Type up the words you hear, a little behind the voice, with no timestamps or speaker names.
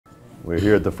We're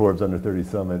here at the Forbes Under 30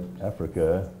 Summit,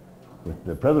 Africa, with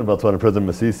the President of Botswana,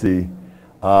 President Masisi.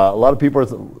 A lot of people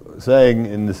are saying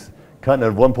in this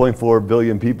continent of 1.4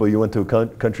 billion people, you went to a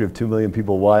country of 2 million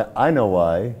people. Why? I know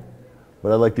why,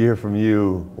 but I'd like to hear from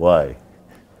you why.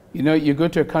 You know, you go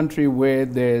to a country where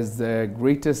there's the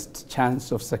greatest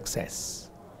chance of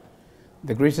success,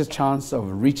 the greatest chance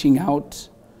of reaching out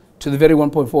to the very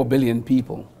 1.4 billion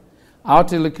people. Our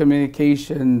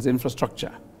telecommunications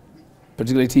infrastructure,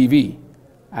 particularly TV,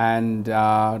 and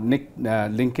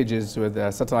linkages with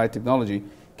satellite technology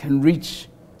can reach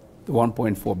the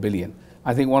 1.4 billion.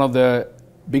 I think one of the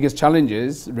biggest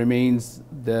challenges remains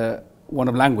the one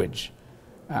of language.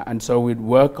 And so we'd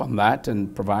work on that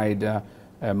and provide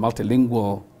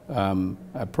multilingual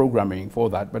programming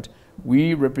for that. But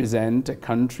we represent a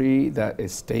country that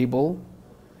is stable,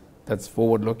 that's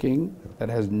forward-looking, that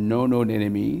has no known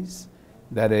enemies,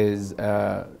 that is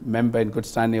a member in good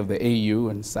standing of the AU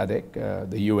and SADC,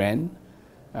 the UN,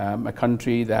 a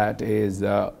country that is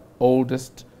the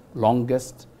oldest,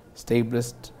 longest,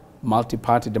 stablest,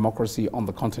 multi-party democracy on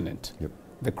the continent. Yep.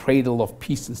 The cradle of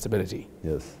peace and stability.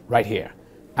 Yes. Right here.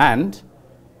 And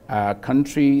a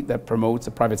country that promotes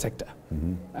the private sector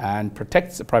and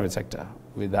protects the private sector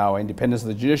with our independence of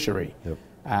the judiciary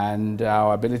and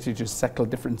our ability to settle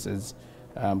differences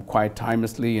quite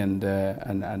timelessly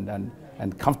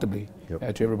and comfortably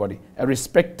to everybody. A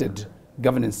respected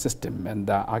governance system and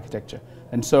architecture.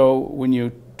 And so when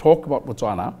you talk about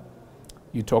Botswana,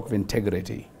 you talk of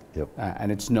integrity. And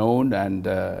it's known and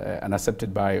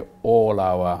accepted by all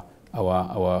our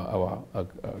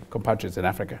compatriots in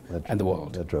Africa and the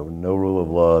world. That's right. No rule of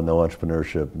law, no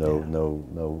entrepreneurship,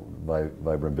 no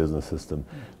vibrant business system.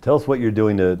 Tell us what you're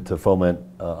doing to foment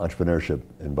entrepreneurship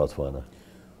in Botswana.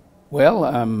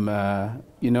 Well,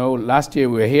 you know, last year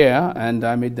we were here and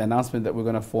I made the announcement that we're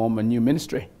going to form a new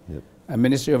ministry, a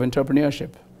Ministry of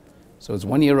Entrepreneurship. So it's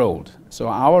 1 year old. So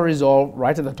our resolve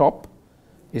right at the top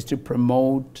is to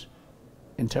promote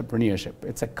entrepreneurship.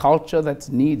 It's a culture that's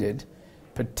needed,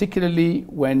 particularly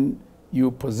when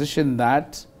you position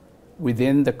that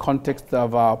within the context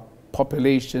of our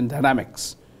population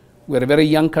dynamics. We're a very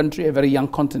young country, a very young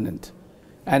continent,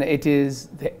 and it is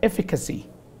the efficacy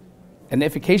and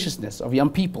efficaciousness of young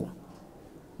people,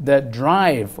 the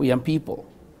drive for young people,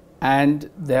 and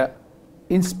the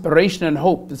inspiration and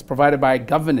hope that's provided by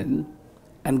governance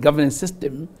and governance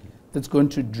system that's going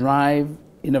to drive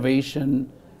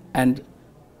innovation and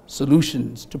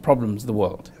solutions to problems of the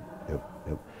world.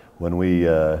 When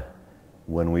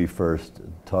we first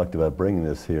talked about bringing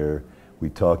this here, we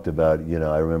talked about, you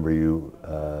know, I remember you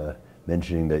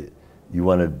mentioning that you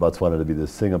wanted Botswana to be the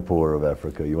Singapore of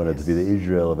Africa, you wanted it to be the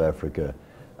Israel of Africa.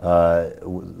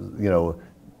 You know,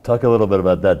 talk a little bit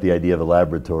about that, the idea of a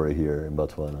laboratory here in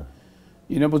Botswana.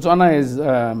 You know, Botswana is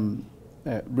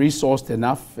resourced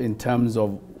enough in terms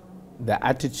of the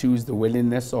attitudes, the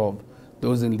willingness of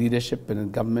those in leadership and in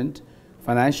government,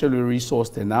 financially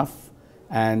resourced enough,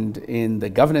 and in the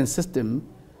governance system,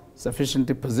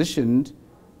 sufficiently positioned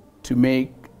to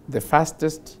make the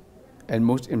fastest and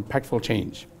most impactful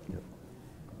change.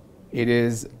 It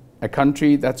is a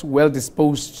country that's well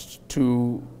disposed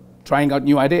to trying out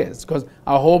new ideas, because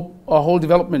our whole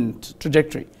development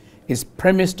trajectory is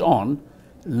premised on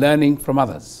learning from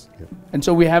others. And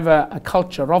so we have a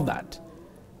culture of that.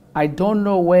 I don't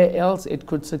know where else it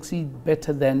could succeed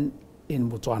better than in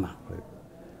Botswana. Right.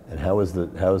 And how is the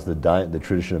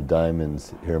tradition of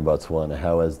diamonds here in Botswana?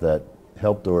 How has that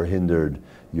helped or hindered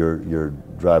your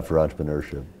drive for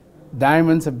entrepreneurship?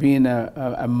 Diamonds have been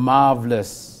a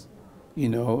marvelous, you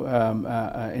know,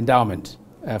 endowment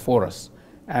for us,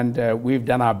 and we've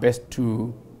done our best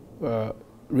to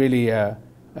really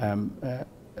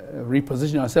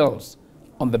reposition ourselves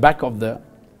on the back of the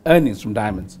earnings from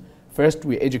diamonds. First,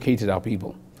 we educated our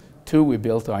people. 2, we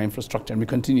built our infrastructure, and we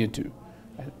continue to.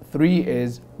 3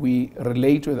 is we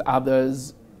relate with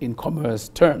others in commerce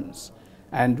terms,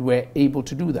 and we're able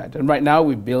to do that. And right now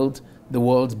we've built the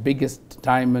world's biggest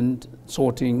diamond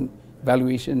sorting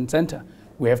valuation center.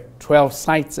 We have 12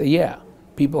 sites a year.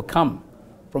 People come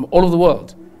from all over the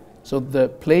world. So the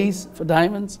place for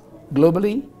diamonds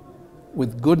globally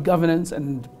with good governance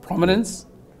and prominence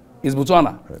is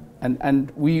Botswana. Right.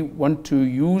 And we want to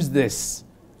use this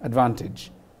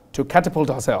advantage to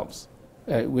catapult ourselves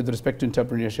with respect to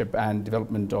entrepreneurship and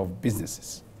development of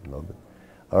businesses. Love it.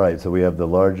 All right, so we have the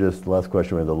largest, last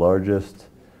question, we have the largest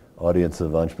audience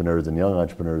of entrepreneurs and young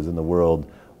entrepreneurs in the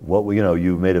world. You know,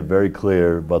 you've made it very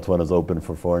clear Botswana is open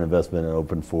for foreign investment and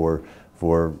open for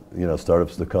you know,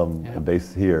 startups to come and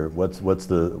base here. What's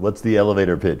the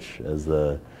elevator pitch, as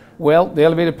the Well, the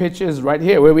elevator pitch is right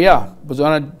here where we are,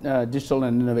 Botswana Digital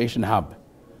and Innovation Hub.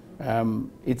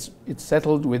 It's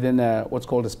settled within what's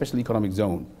called a special economic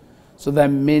zone. So there are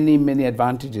many, many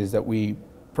advantages that we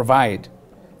provide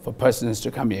for persons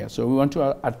to come here. So we want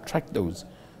to attract those.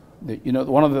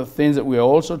 One of the things that we're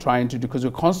also trying to do, because we're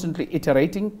constantly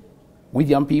iterating with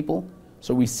young people,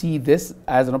 so we see this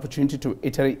as an opportunity to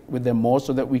iterate with them more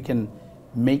so that we can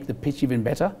make the pitch even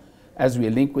better as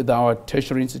we link with our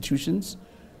tertiary institutions.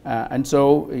 And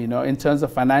so, in terms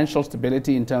of financial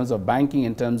stability, in terms of banking,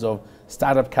 in terms of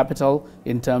startup capital,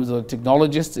 in terms of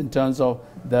technologists, in terms of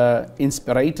the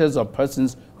inspirators or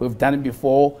persons who have done it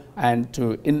before and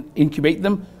to incubate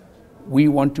them, we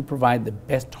want to provide the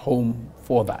best home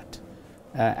for that.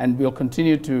 And we'll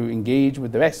continue to engage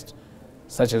with the rest,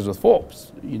 such as with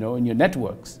Forbes, in your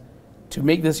networks, to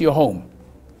make this your home.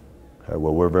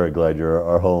 Well, we're very glad you're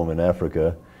our home in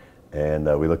Africa. And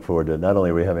we look forward to, not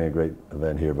only are we having a great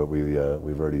event here, but we've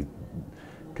already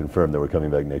confirmed that we're coming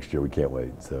back next year. We can't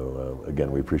wait. So again,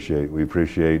 we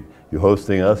appreciate you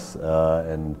hosting us,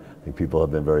 and I think people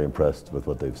have been very impressed with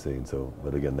what they've seen. So,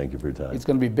 but again, thank you for your time. It's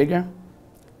going to be bigger,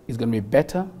 it's going to be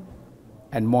better,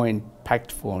 and more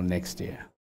impactful next year.